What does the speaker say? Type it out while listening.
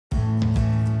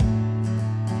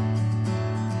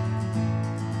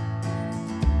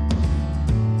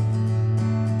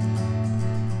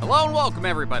Hello and welcome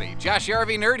everybody. Josh the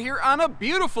RV Nerd here on a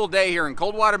beautiful day here in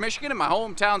Coldwater, Michigan in my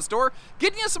hometown store,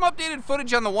 getting you some updated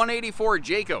footage on the 184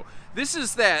 Jayco. This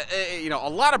is that, a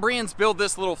lot of brands build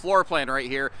this little floor plan right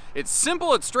here. It's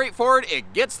simple, it's straightforward,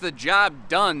 it gets the job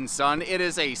done, son. It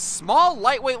is a small,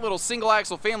 lightweight little single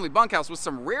axle family bunkhouse with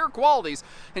some rare qualities.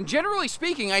 And generally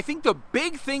speaking, I think the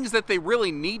big things that they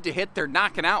really need to hit, they're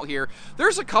knocking out here.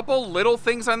 There's a couple little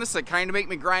things on this that kind of make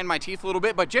me grind my teeth a little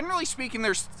bit, but generally speaking,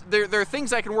 there are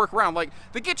things I can work around. Like,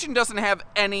 the kitchen doesn't have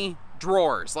any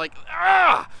drawers,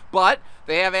 but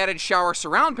they have added shower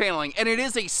surround paneling, and it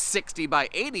is a 60 by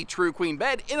 80 true queen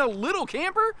bed in a little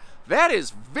camper. That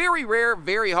is very rare,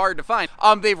 very hard to find.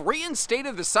 They've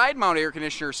reinstated the side mount air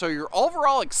conditioner, so your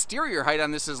overall exterior height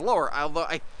on this is lower, although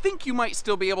I think you might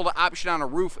still be able to option on a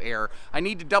roof air. I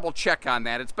need to double check on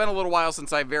that. It's been a little while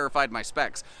since I verified my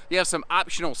specs. You have some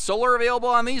optional solar available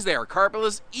on these. They are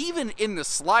carpetless, even in the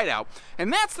slide out.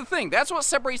 And that's the thing. That's what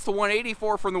separates the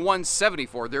 184 from the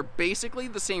 174. They're basically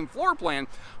the same floor plan,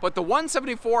 but the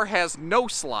 174 has no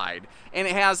slide, and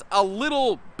it has a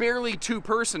little, barely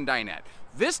two-person dinette.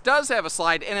 This does have a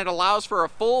slide, and it allows for a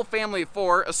full family of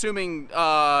four, assuming, 2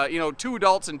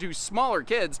 adults and 2 smaller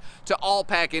kids, to all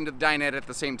pack into the dinette at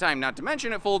the same time. Not to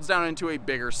mention, it folds down into a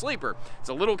bigger sleeper. It's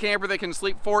a little camper that can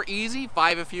sleep 4 easy,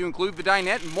 5 if you include the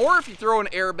dinette, and more if you throw an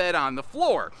airbed on the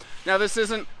floor. Now, this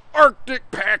isn't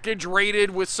Arctic package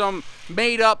rated with some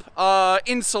made-up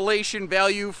insulation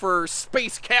value for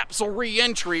space capsule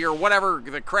re-entry or whatever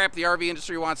the crap the RV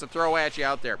industry wants to throw at you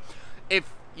out there. If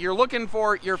you're looking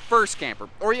for your first camper,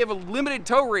 or you have a limited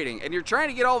tow rating and you're trying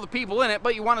to get all the people in it,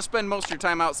 but you want to spend most of your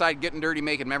time outside getting dirty,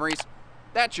 making memories,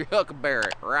 that's your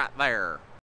Huckleberry right there.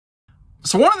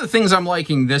 So one of the things I'm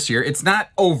liking this year, it's not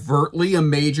overtly a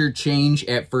major change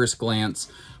at first glance,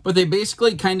 but they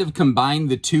basically kind of combined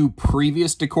the 2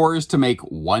 previous decors to make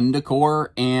one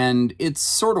decor, and it's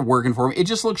sort of working for me. It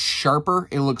just looks sharper,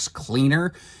 it looks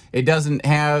cleaner. It doesn't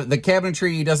have, the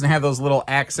cabinetry doesn't have those little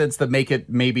accents that make it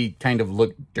maybe kind of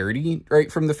look dirty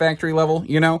right from the factory level,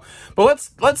 you know? But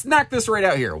let's knock this right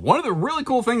out here. One of the really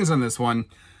cool things on this one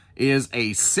is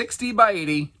a 60 by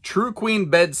 80 true queen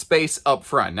bed space up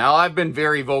front. Now, I've been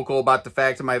very vocal about the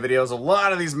fact in my videos, a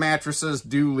lot of these mattresses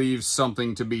do leave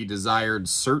something to be desired,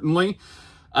 certainly.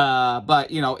 But,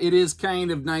 it is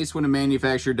kind of nice when a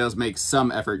manufacturer does make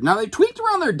some effort. Now, they tweaked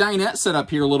around their dinette setup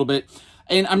here a little bit,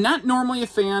 and I'm not normally a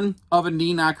fan of a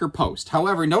knee knocker post.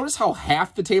 However, notice how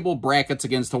half the table brackets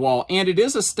against the wall, and it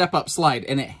is a step-up slide,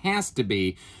 and it has to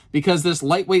be, because this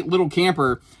lightweight little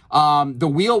camper, the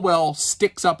wheel well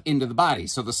sticks up into the body,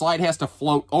 so the slide has to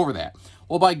float over that.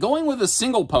 Well, by going with a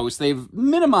single post, they've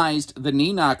minimized the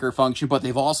knee knocker function, but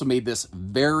they've also made this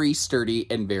very sturdy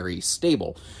and very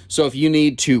stable. So if you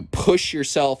need to push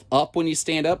yourself up when you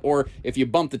stand up, or if you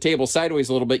bump the table sideways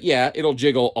a little bit, yeah, it'll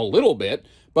jiggle a little bit,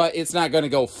 but it's not going to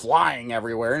go flying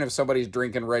everywhere. And if somebody's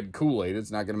drinking red Kool-Aid,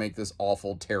 it's not going to make this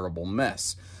awful, terrible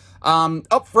mess.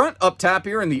 Up front, up top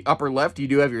here in the upper left, you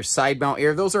do have your side mount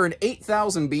air. Those are an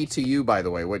 8,000 BTU, by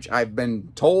the way, which I've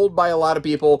been told by a lot of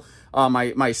people,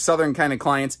 my southern kind of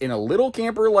clients, in a little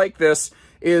camper like this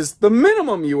is the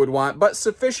minimum you would want, but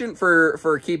sufficient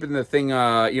for keeping the thing,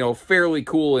 fairly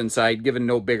cool inside, given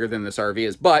no bigger than this RV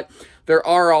is. But there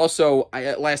are also,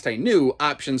 at last I knew,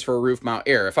 options for roof mount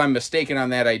air. If I'm mistaken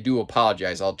on that, I do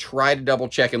apologize. I'll try to double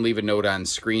check and leave a note on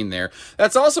screen there.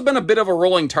 That's also been a bit of a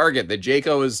rolling target. The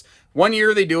Jayco is, one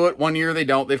year they do it, one year they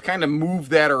don't. They've kind of moved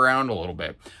that around a little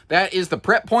bit. That is the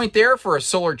prep point there for a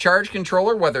solar charge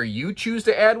controller, whether you choose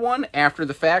to add one after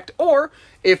the fact, or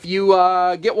if you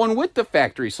get one with the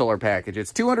factory solar package.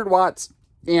 It's 200 watts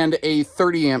and a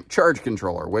 30 amp charge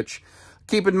controller, which,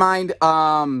 keep in mind,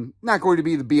 not going to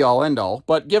be the be-all, end-all,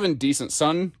 but given decent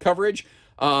sun coverage,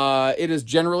 it is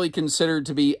generally considered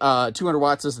to be 200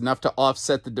 watts is enough to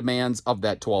offset the demands of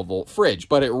that 12-volt fridge.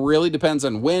 But it really depends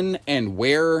on when and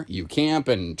where you camp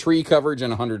and tree coverage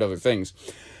and 100 other things.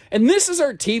 And this is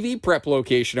our TV prep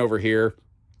location over here,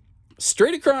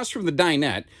 straight across from the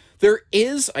dinette. There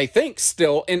is, I think,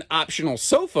 still an optional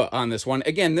sofa on this one.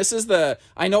 Again, this is the,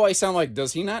 I know I sound like,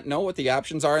 does he not know what the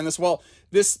options are in this? Well,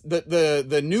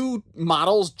 the new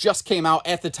models just came out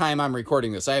at the time I'm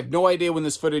recording this. I have no idea when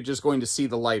this footage is going to see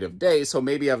the light of day, so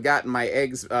maybe I've gotten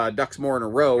my ducks more in a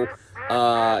row,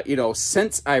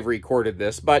 since I've recorded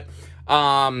this. But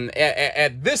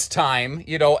at this time,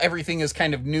 everything is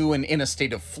kind of new and in a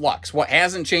state of flux. What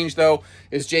hasn't changed, though,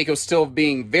 is Jayco still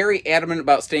being very adamant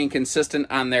about staying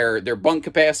consistent on their bunk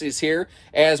capacities here,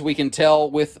 as we can tell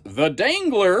with the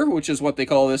dangler, which is what they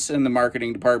call this in the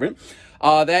marketing department.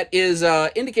 That is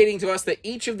indicating to us that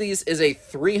each of these is a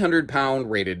 300-pound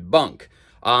rated bunk.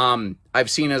 I've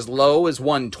seen as low as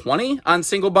 120 on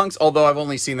single bunks, although I've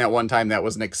only seen that one time. That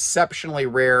was an exceptionally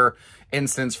rare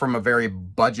instance from a very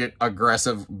budget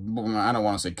aggressive, I don't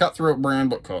want to say cutthroat brand,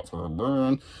 but cutthroat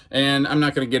brand. And I'm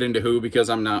not going to get into who because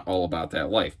I'm not all about that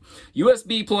life.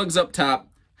 USB plugs up top,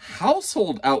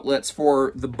 household outlets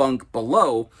for the bunk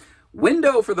below,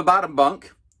 window for the bottom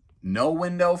bunk, no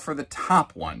window for the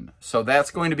top one. So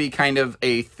that's going to be kind of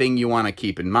a thing you want to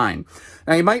keep in mind.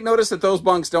 Now you might notice that those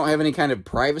bunks don't have any kind of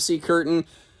privacy curtain.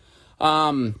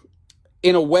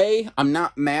 In a way, I'm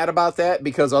not mad about that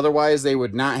because otherwise they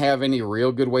would not have any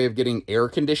real good way of getting air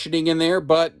conditioning in there.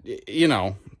 But, you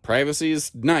know, privacy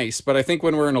is nice. But I think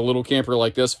when we're in a little camper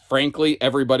like this, frankly,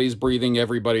 everybody's breathing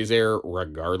everybody's air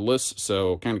regardless.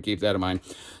 So kind of keep that in mind.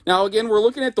 Now, again, we're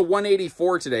looking at the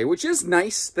 184 today, which is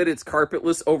nice that it's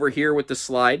carpetless over here with the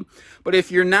slide. But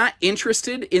if you're not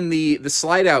interested in the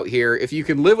slide out here, if you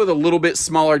can live with a little bit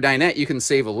smaller dinette, you can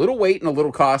save a little weight and a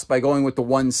little cost by going with the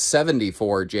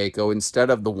 174 Jayco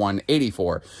instead of the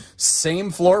 184.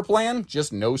 Same floor plan,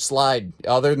 just no slide.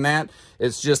 Other than that,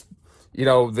 it's just, you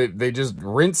know, they just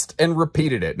rinsed and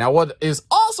repeated it. Now, what is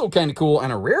also kind of cool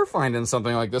and a rare find in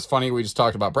something like this, funny, we just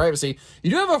talked about privacy,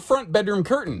 you do have a front bedroom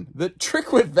curtain. The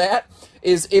trick with that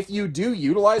is if you do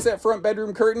utilize that front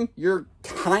bedroom curtain, you're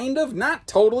kind of, not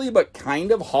totally, but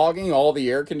kind of hogging all the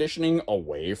air conditioning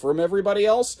away from everybody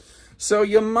else. So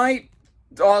you might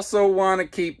also want to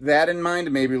keep that in mind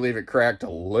and maybe leave it cracked a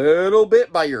little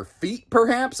bit by your feet,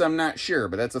 perhaps. I'm not sure,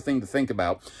 but that's a thing to think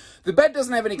about. The bed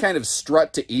doesn't have any kind of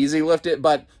strut to easy lift it,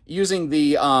 but using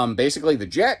the, basically the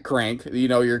jack crank, you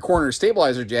know, your corner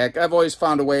stabilizer jack, I've always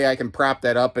found a way I can prop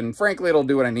that up, and frankly, it'll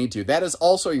do what I need to. That is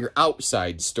also your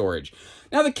outside storage.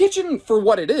 Now, the kitchen, for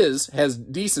what it is, has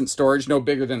decent storage, no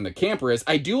bigger than the camper is.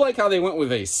 I do like how they went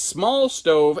with a small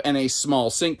stove and a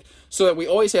small sink so that we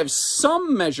always have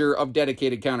some measure of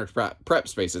dedicated counter prep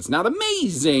space. It's not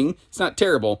amazing. It's not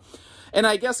terrible. And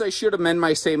I guess I should amend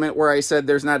my statement where I said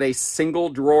there's not a single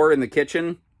drawer in the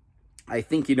kitchen. I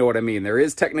think you know what I mean. There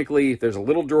is technically, there's a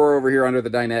little drawer over here under the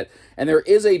dinette, and there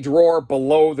is a drawer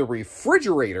below the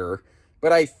refrigerator,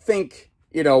 but I think,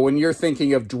 you know, when you're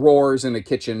thinking of drawers in a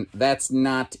kitchen, that's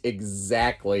not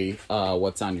exactly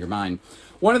what's on your mind.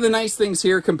 One of the nice things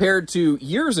here compared to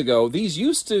years ago, these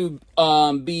used to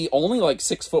be only like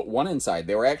 6'1" inside.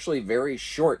 They were actually very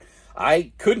short.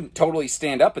 I couldn't totally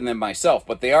stand up in them myself,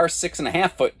 but they are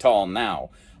 6.5 foot tall now.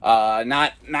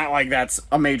 Not like that's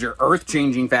a major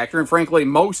earth-changing factor, and frankly,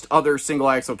 most other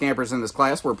single-axle campers in this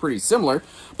class were pretty similar,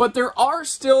 but there are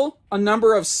still a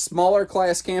number of smaller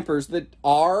class campers that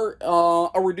are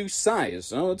a reduced size,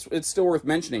 so it's still worth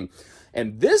mentioning.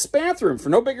 And this bathroom, for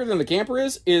no bigger than the camper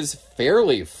is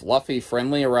fairly fluffy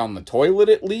friendly around the toilet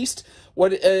at least.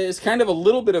 What is kind of a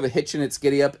little bit of a hitch in its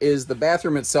giddy up is the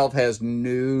bathroom itself has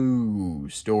no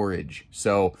storage.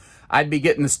 So I'd be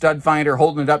getting the stud finder,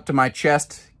 holding it up to my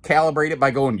chest, calibrate it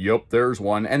by going, yep, there's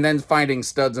one, and then finding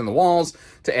studs in the walls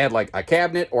to add like a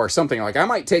cabinet or something. Like I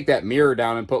might take that mirror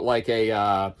down and put like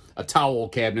a towel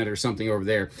cabinet or something over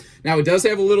there. Now it does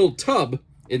have a little tub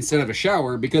instead of a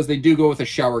shower because they do go with a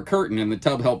shower curtain, and the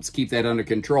tub helps keep that under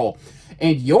control.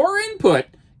 And your input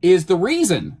is the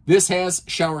reason this has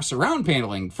shower surround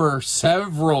paneling. For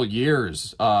several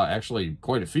years, actually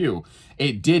quite a few,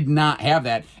 it did not have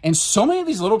that. And so many of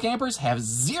these little campers have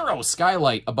zero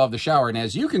skylight above the shower. And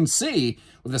as you can see,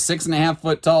 with a 6.5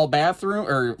 foot tall bathroom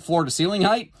or floor to ceiling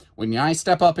height, when I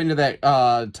step up into that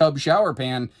tub shower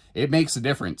pan, it makes a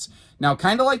difference. Now,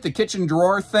 kind of like the kitchen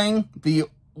drawer thing, the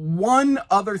one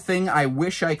other thing I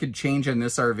wish I could change in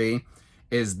this RV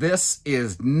is this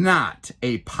is not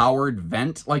a powered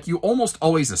vent like you almost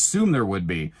always assume there would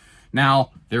be.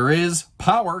 Now, there is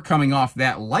power coming off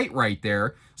that light right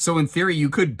there, so in theory you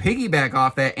could piggyback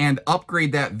off that and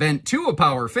upgrade that vent to a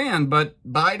power fan, but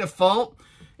by default,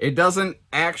 it doesn't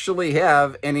actually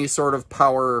have any sort of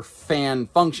power fan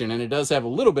function, and it does have a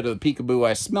little bit of the peekaboo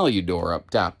I smell you door up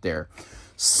top there.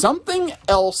 Something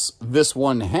else this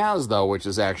one has, though, which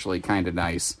is actually kind of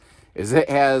nice, is it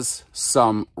has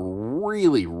some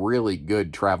really, really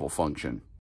good travel function.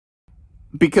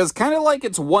 Because kind of like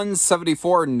its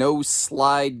 174 no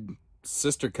slide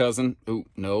sister cousin. Oh,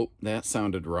 no, that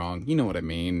sounded wrong. You know what I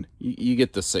mean. You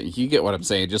get the, you get what I'm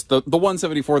saying. Just the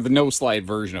 174, the no slide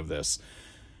version of this.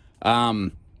 You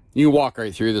can walk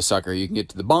right through the sucker. You can get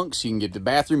to the bunks, you can get to the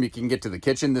bathroom, you can get to the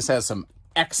kitchen. This has some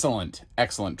excellent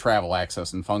travel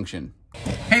access and function.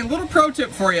 Hey, little pro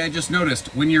tip for you I just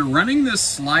noticed. When you're running this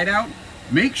slide out,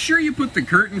 make sure you put the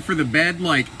curtain for the bed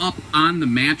like up on the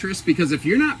mattress, because if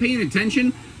you're not paying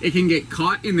attention, it can get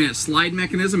caught in that slide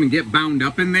mechanism and get bound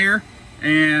up in there.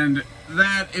 And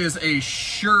that is a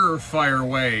surefire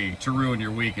way to ruin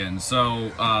your weekend.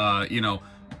 So, you know,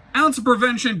 ounce of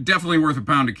prevention, definitely worth a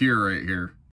pound of cure right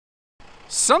here.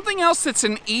 Something else that's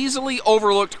an easily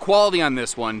overlooked quality on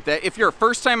this one, that if you're a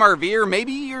first-time RVer,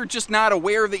 maybe you're just not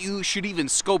aware that you should even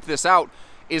scope this out,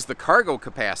 is the cargo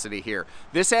capacity here.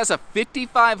 This has a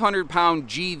 5,500 pound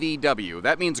GVW.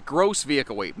 That means gross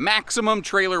vehicle weight, maximum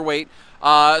trailer weight.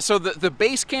 So the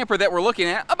base camper that we're looking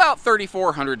at, about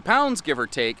 3,400 pounds, give or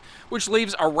take, which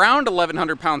leaves around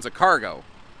 1,100 pounds of cargo.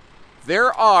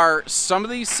 There are some of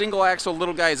these single axle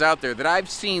little guys out there that I've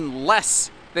seen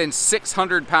less than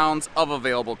 600 pounds of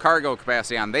available cargo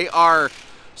capacity on. They are,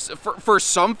 for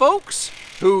some folks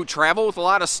who travel with a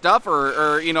lot of stuff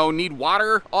or you know, need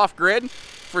water off grid,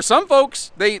 for some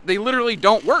folks, they literally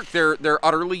don't work. They're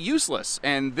utterly useless.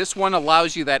 And this one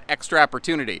allows you that extra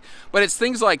opportunity. But it's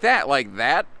things like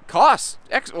that costs,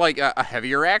 like a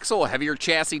heavier axle, a heavier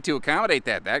chassis to accommodate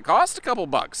that. That costs a couple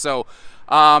bucks. So,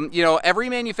 you know, every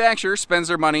manufacturer spends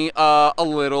their money a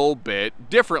little bit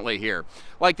differently here.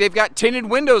 Like, they've got tinted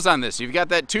windows on this. You've got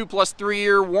that 2+3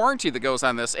 year warranty that goes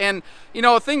on this. And, you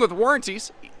know, a thing with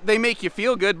warranties, they make you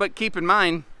feel good, but keep in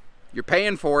mind, you're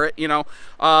paying for it, you know.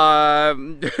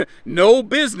 No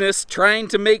business trying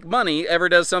to make money ever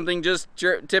does something just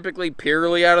typically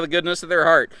purely out of the goodness of their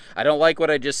heart. I don't like what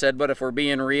I just said, but if we're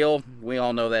being real, we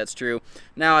all know that's true.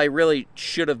 Now, I really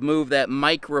should have moved that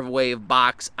microwave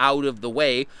box out of the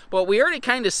way, but we already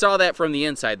kind of saw that from the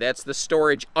inside. That's the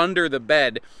storage under the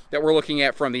bed that we're looking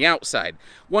at from the outside.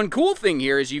 One cool thing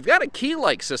here is you've got a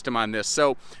key-like system on this.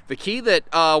 So the key that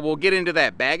will get into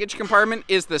that baggage compartment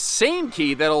is the same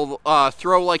key that'll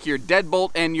throw like your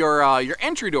deadbolt and your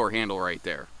entry door handle right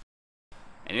there.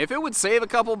 And if it would save a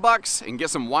couple bucks and get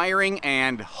some wiring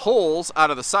and holes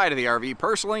out of the side of the RV,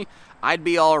 personally, I'd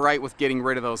be all right with getting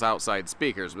rid of those outside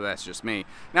speakers, but that's just me.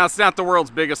 Now, it's not the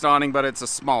world's biggest awning, but it's a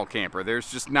small camper. There's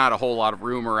just not a whole lot of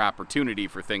room or opportunity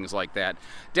for things like that.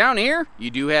 Down here,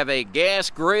 you do have a gas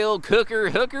grill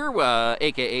cooker hooker,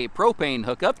 aka propane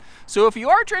hookup. So if you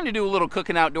are trying to do a little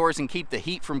cooking outdoors and keep the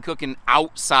heat from cooking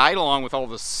outside, along with all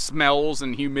the smells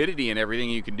and humidity and everything,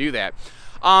 you can do that.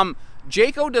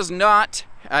 Jayco does not,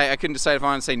 I couldn't decide if I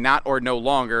want to say not or no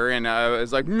longer, and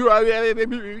it's like,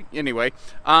 anyway,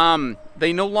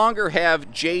 they no longer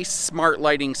have J Smart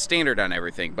Lighting standard on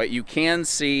everything, but you can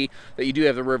see that you do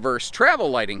have the reverse travel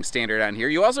lighting standard on here.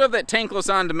 You also have that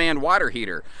tankless on-demand water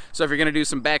heater, so if you're going to do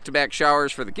some back-to-back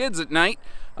showers for the kids at night,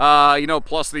 you know,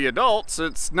 plus the adults,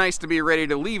 it's nice to be ready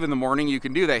to leave in the morning. You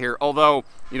can do that here, although,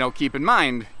 you know, keep in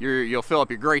mind, you'll fill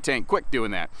up your gray tank quick doing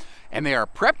that. And they are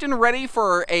prepped and ready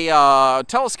for a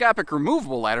telescopic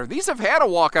removable ladder. These have had a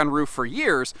walk-on roof for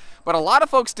years, but a lot of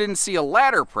folks didn't see a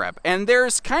ladder prep. And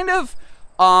there's kind of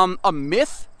a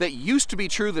myth that used to be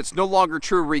true that's no longer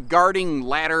true regarding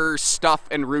ladder stuff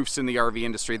and roofs in the RV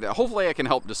industry that hopefully I can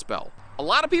help dispel. A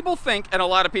lot of people think, and a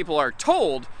lot of people are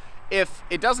told, if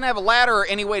it doesn't have a ladder or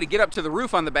any way to get up to the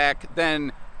roof on the back,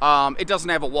 then it doesn't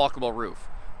have a walkable roof.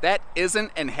 That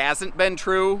isn't and hasn't been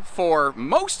true for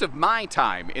most of my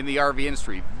time in the RV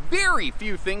industry. Very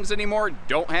few things anymore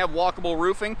don't have walkable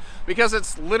roofing because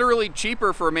it's literally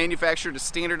cheaper for a manufacturer to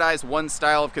standardize one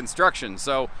style of construction.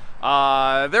 So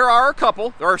there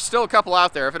are still a couple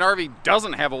out there. If an RV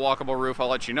doesn't have a walkable roof, I'll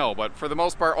let you know. But for the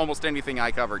most part, almost anything I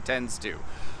cover tends to.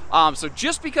 So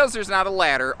just because there's not a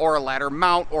ladder or a ladder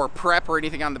mount or prep or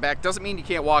anything on the back doesn't mean you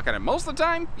can't walk on it. Most of the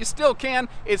time, you still can.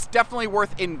 It's definitely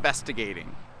worth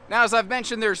investigating. Now, as I've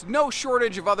mentioned, there's no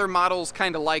shortage of other models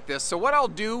kind of like this, so what I'll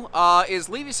do is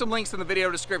leave you some links in the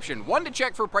video description. One, to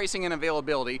check for pricing and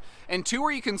availability, and two,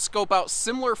 where you can scope out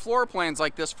similar floor plans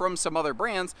like this from some other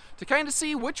brands to kind of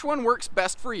see which one works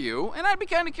best for you, and I'd be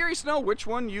kind of curious to know which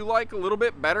one you like a little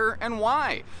bit better and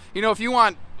why. You know, if you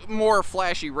want more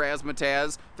flashy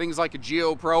razzmatazz, things like a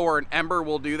Geo Pro or an Ember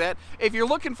will do that. If you're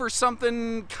looking for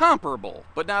something comparable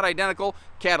but not identical,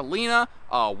 Catalina,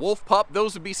 Wolf Pup,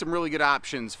 those would be some really good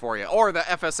options for you. Or the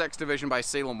FSX division by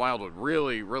Salem Wildwood,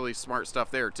 really smart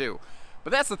stuff there too. But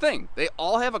that's the thing, they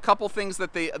all have a couple things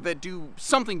that do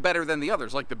something better than the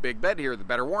others, like the big bed here, the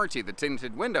better warranty, the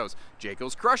tinted windows.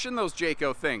 Jayco's crushing those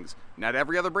Jayco things. Not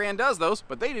every other brand does those,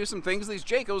 but they do some things these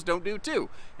Jaycos don't do too.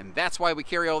 And that's why we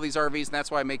carry all these RVs, and that's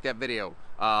why I make that video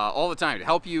all the time, to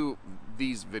help you,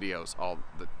 these videos all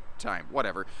the time,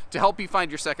 whatever, to help you find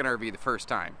your second RV the first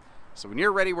time. So when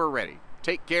you're ready, we're ready.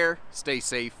 Take care, stay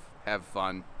safe, have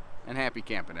fun, and happy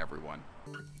camping, everyone.